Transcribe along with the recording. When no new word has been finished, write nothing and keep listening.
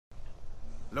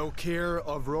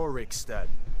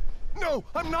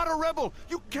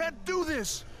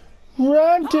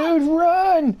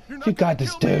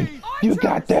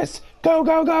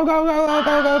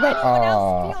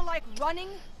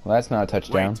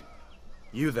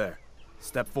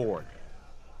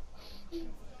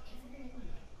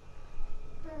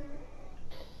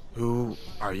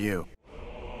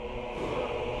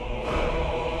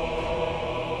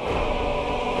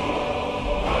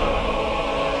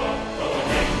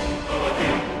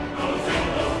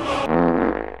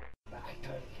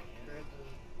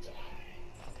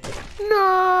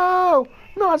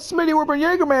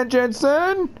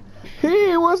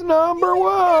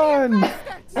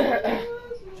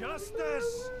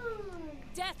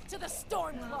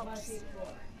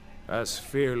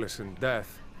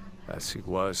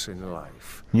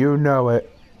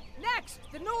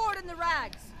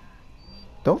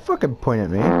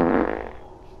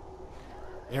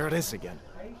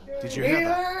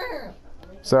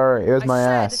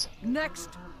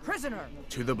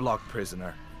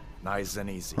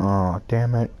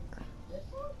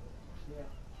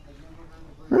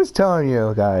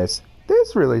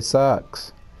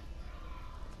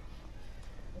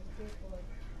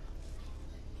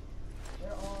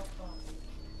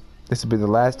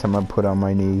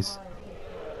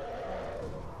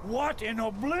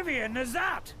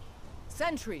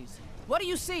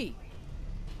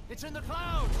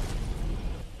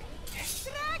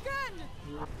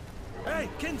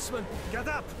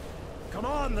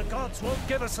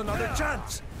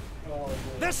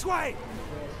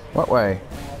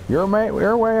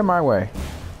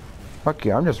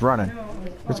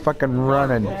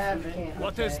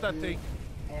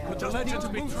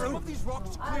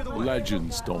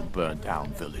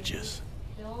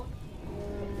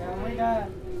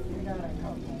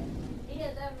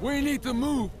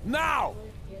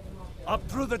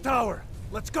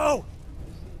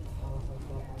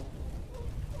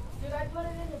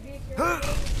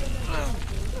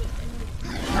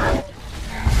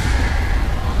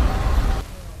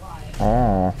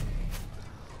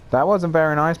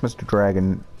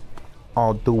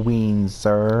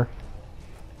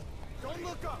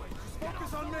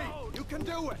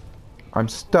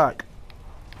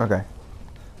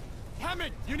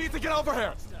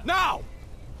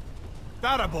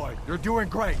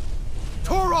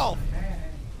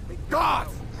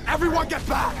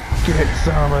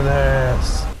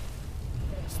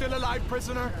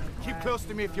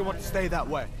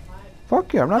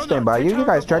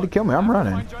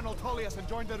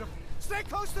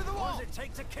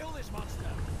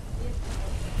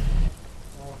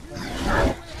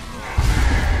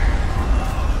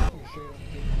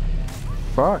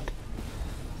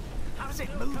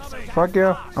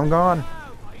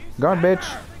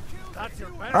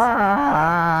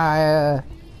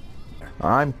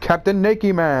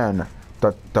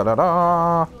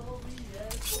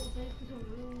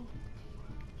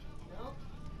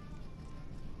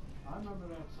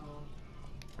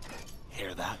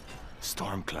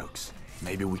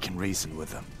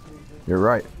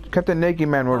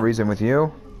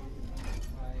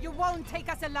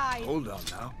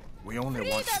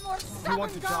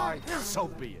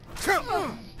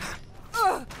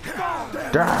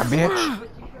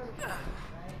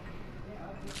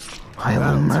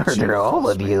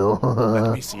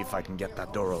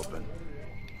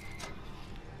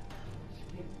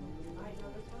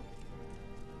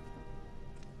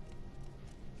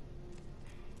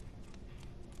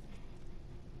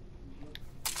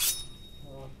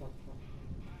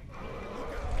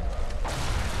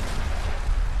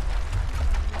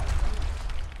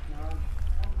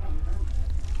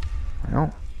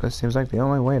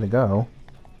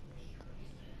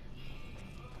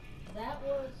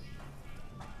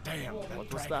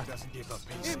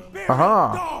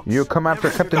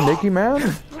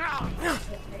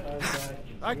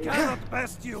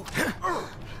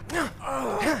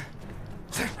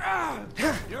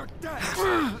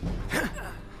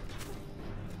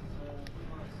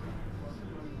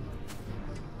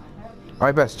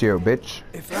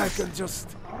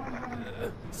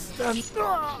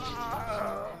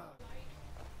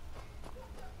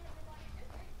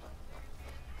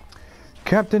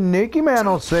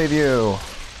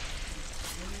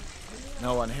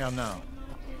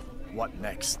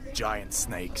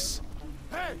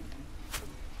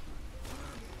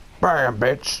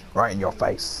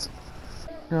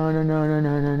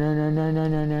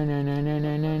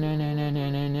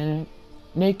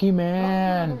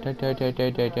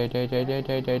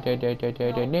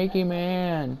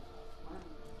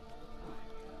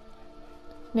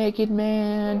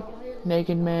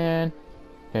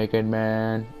Naked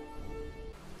man.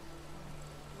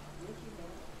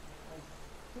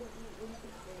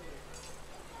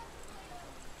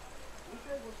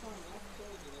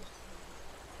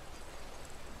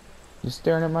 You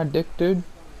staring at my dick, dude?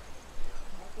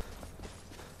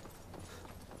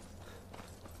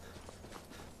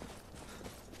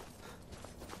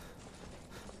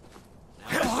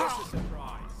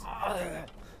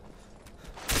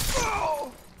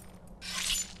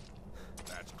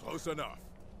 That's close enough.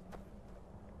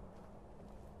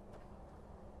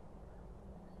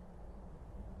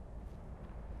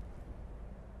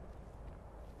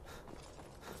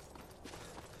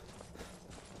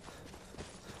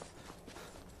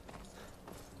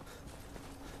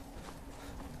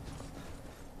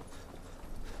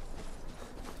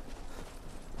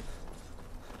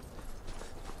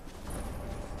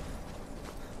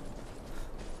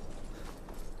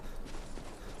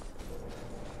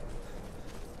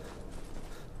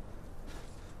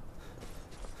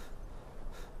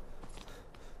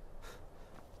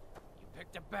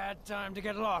 Picked a bad time to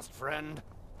get lost, friend.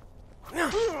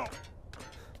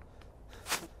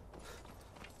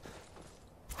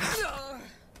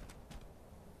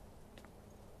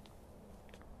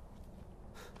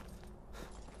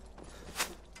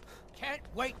 Can't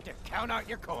wait to count out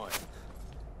your coin.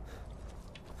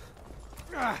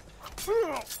 I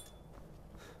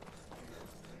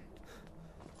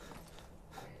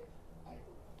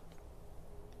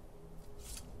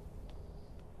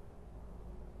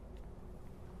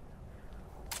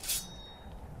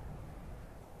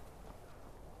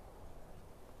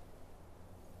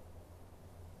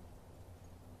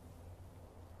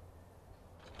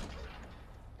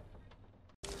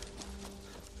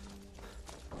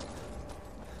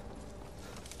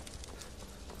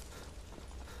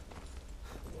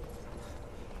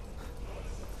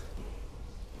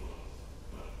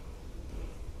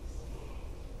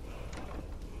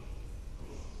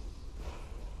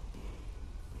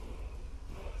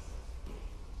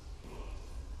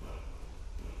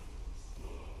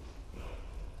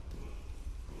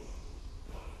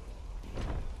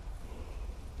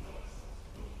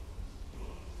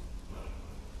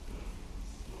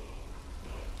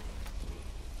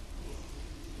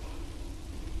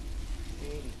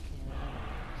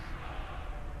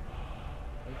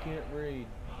can't read.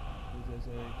 What does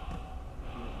that say?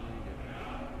 Can't read it.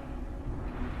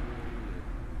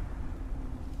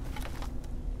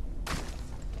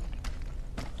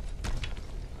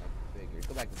 I figured.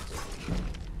 Go back to sleep.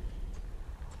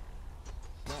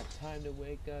 It's not time to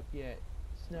wake up yet.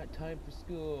 It's not time for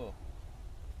school.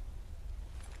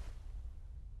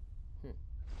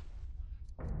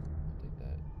 I'll take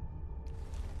that.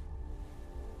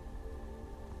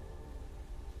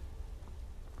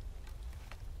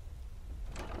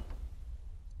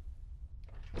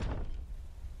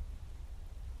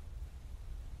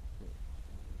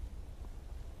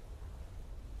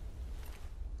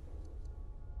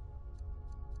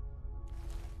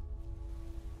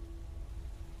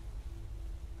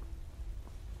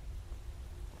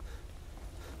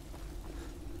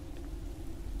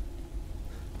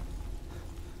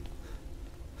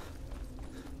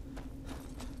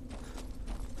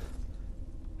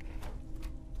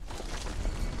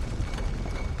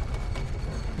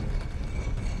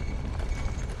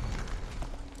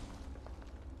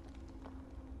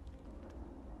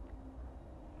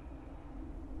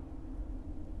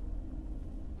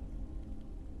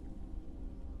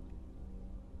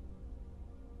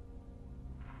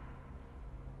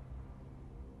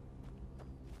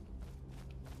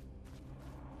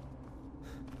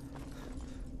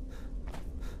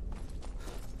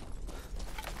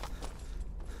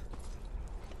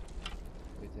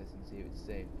 See if it's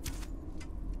safe.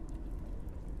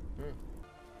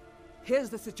 Here's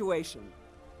the situation.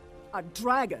 A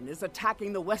dragon is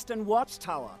attacking the Western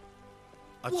Watchtower.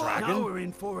 A dragon? Now we're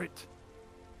in for it.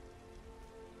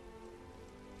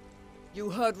 You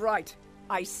heard right.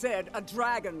 I said a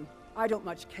dragon. I don't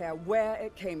much care where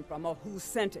it came from or who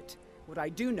sent it. What I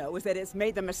do know is that it's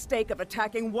made the mistake of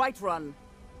attacking Whiterun.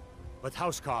 But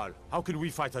Housecarl, how can we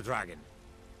fight a dragon?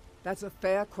 That's a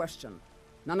fair question.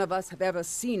 None of us have ever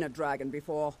seen a dragon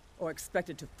before, or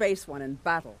expected to face one in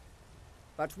battle.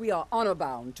 But we are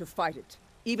honor-bound to fight it,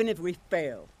 even if we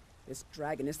fail. This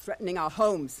dragon is threatening our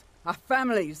homes, our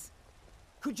families.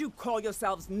 Could you call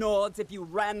yourselves Nords if you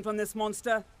ran from this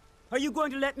monster? Are you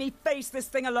going to let me face this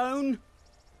thing alone?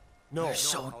 No. You're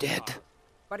so dead.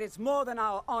 But it's more than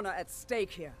our honor at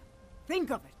stake here. Think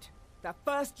of it. The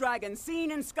first dragon seen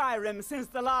in Skyrim since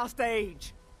the last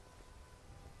age.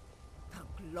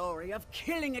 The glory of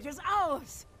killing it is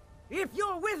ours, if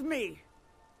you're with me.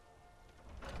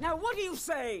 Now what do you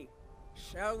say?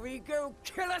 Shall we go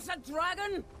kill us a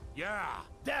dragon? Yeah.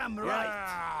 Damn right.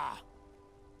 Yeah.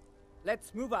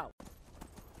 Let's move out.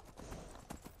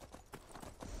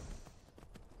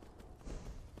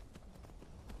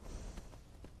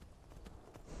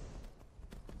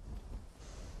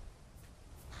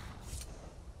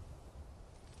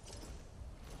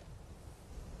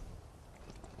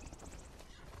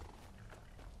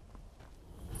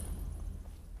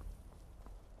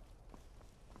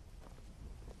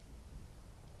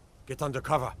 Get under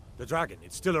cover. The dragon,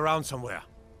 it's still around somewhere.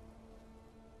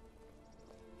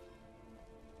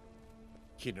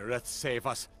 Kinneret, save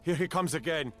us. Here he comes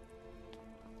again.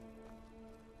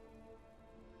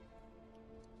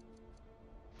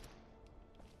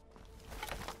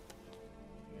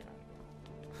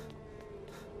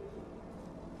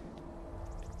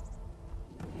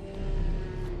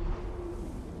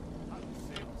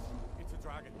 It's a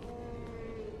dragon.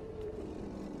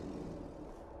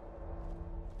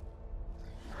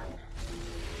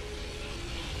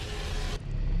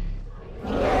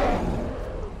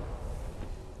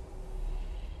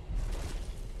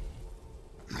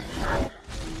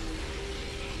 Dead?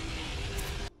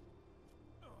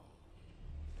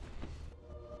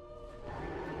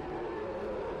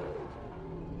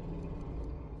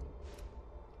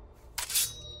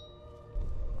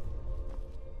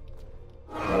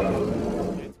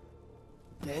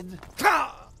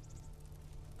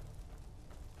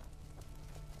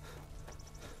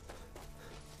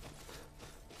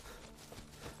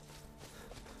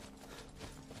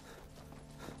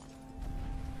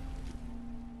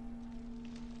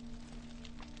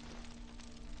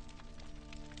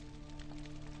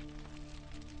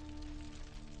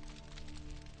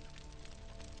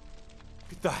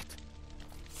 Look at that.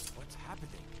 What's happening?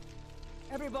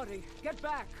 Everybody, get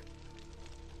back!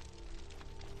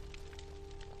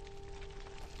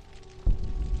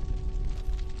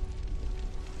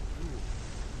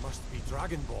 Must be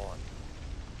Dragonborn.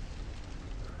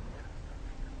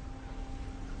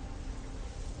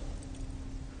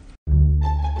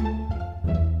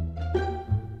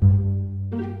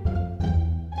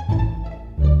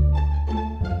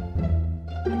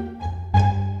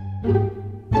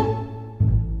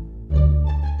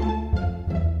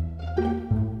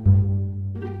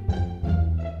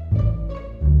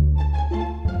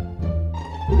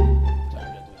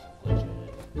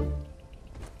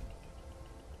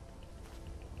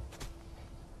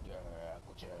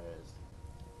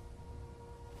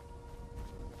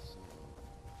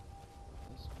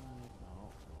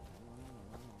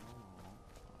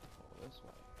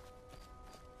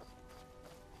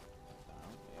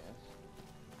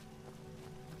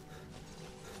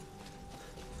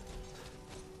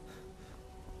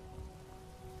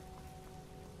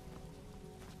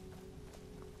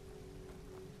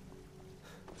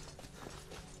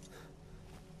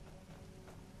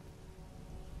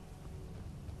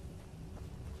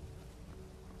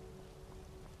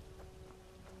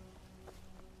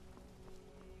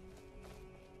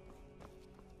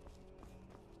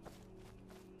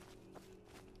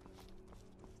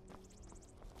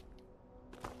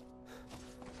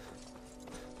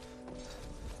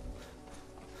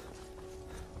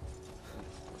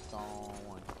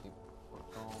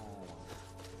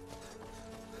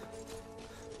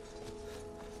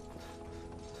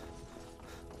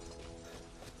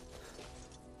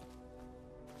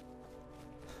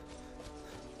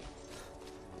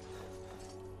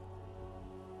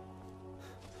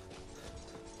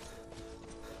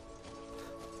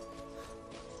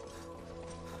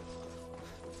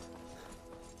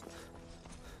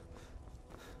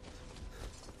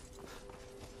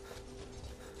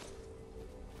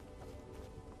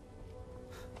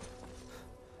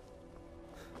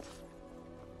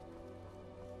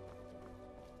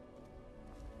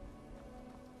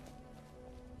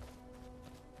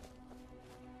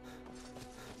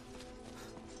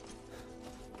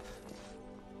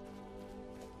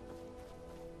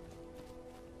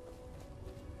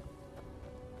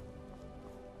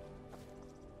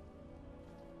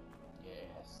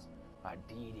 I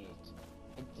did it.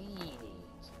 I did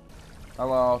it.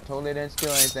 Hello, totally didn't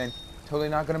steal anything. Totally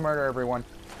not gonna murder everyone.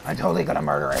 I'm totally gonna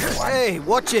murder everyone. Hey,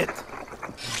 watch it!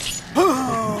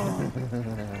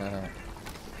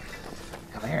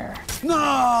 Come here.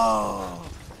 No!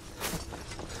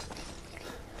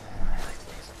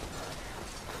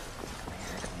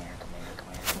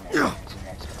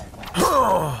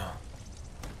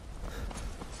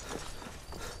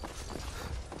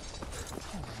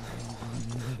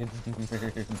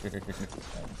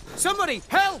 Somebody,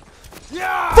 help!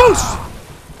 Yeah! Boosh!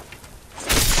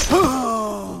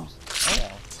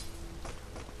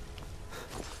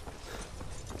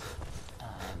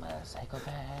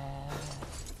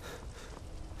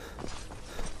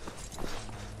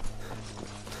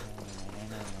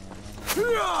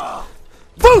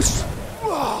 Foos!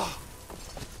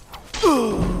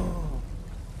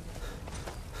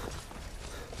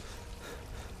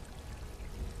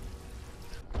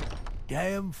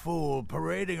 Damn fool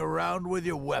parading around with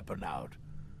your weapon out.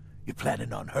 You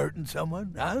planning on hurting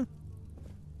someone, huh?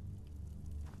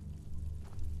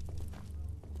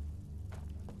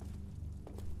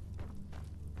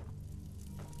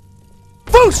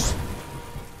 Foos!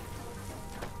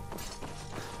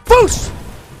 Foos!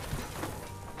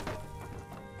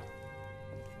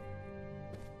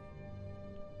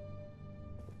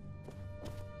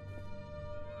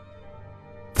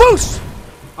 Foos!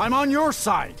 I'm on your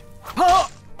side.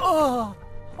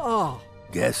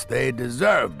 Guess they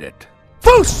deserved it.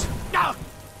 Foos! Ah!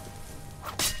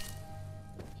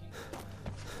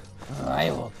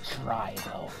 I will try,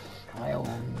 though. I will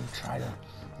try to...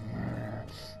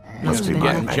 Must be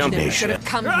getting jumpy. Should have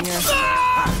come here.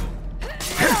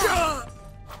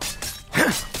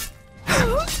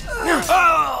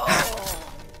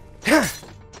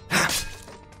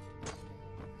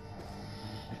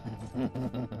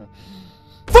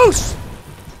 Foos!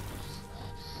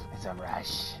 It's a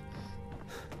rush.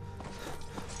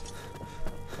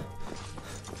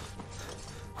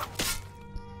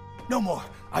 No more.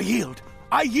 I yield.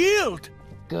 I yield!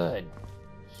 Good.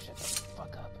 Shut the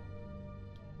fuck up.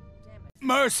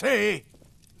 Mercy!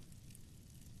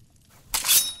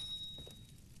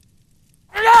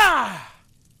 Ah!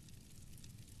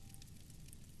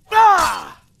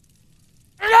 Ah!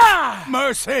 Ah!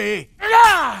 Mercy!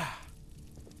 Ah!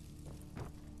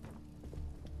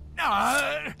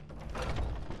 Ah!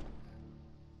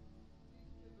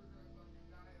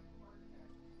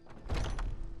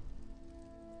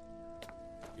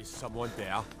 Is someone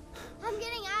there? I'm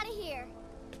getting out of here.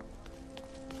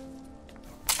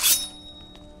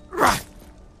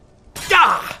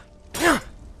 Ah!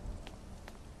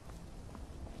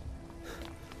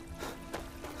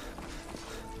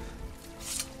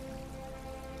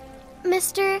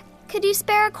 Mister, could you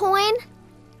spare a coin?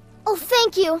 Oh,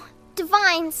 thank you.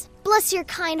 Divines, bless your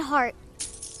kind heart.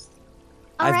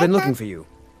 I've been looking for you.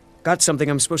 Got something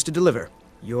I'm supposed to deliver.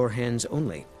 Your hands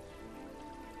only.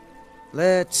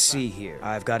 Let's see here.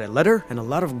 I've got a letter and a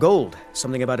lot of gold.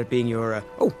 Something about it being your,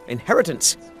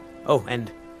 inheritance. Oh, and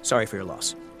sorry for your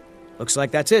loss. Looks like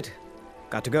that's it.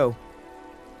 Got to go.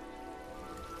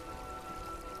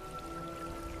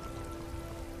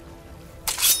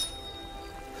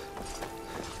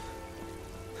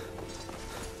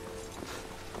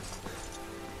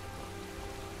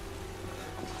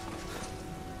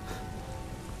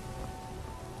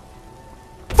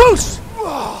 Foos!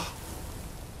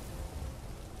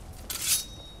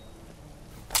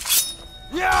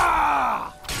 Yeah!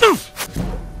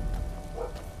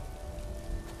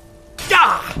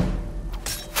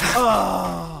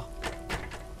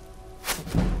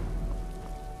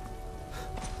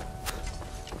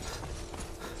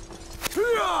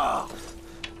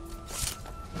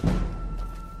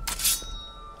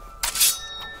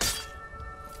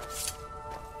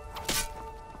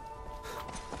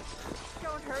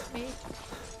 Don't hurt me.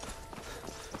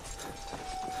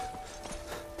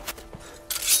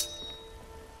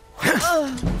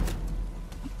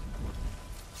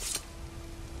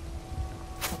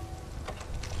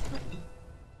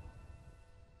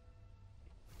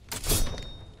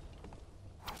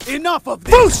 Enough of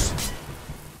this!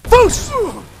 Foos!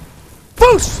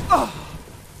 Foos!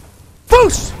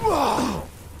 Foos!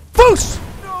 Foos!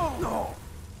 No!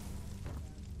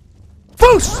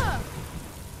 Foos!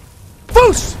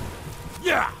 Foos!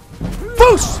 Yeah!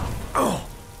 Foos!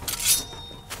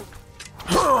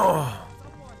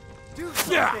 Do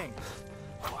Yeah! something!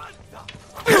 What the?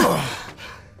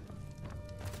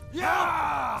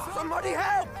 Yeah! Somebody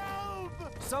help!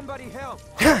 Somebody help!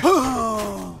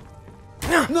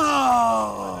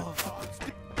 No!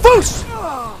 Foos!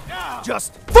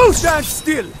 Just Foos! stand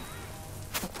still!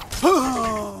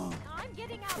 I'm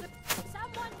getting out of...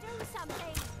 Someone do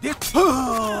something.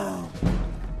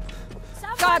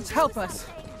 Someone Gods do help us.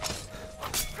 something.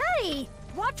 Hey,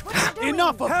 watch what you're doing.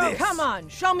 Enough of this! Come on,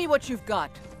 show me what you've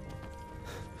got.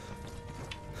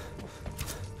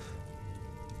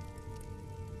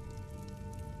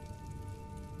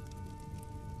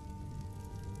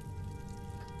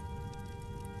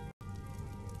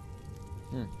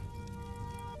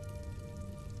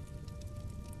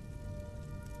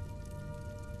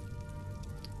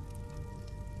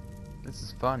 This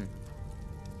is fun.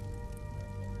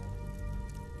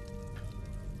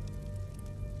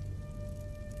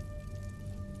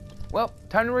 Well,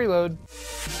 time to reload.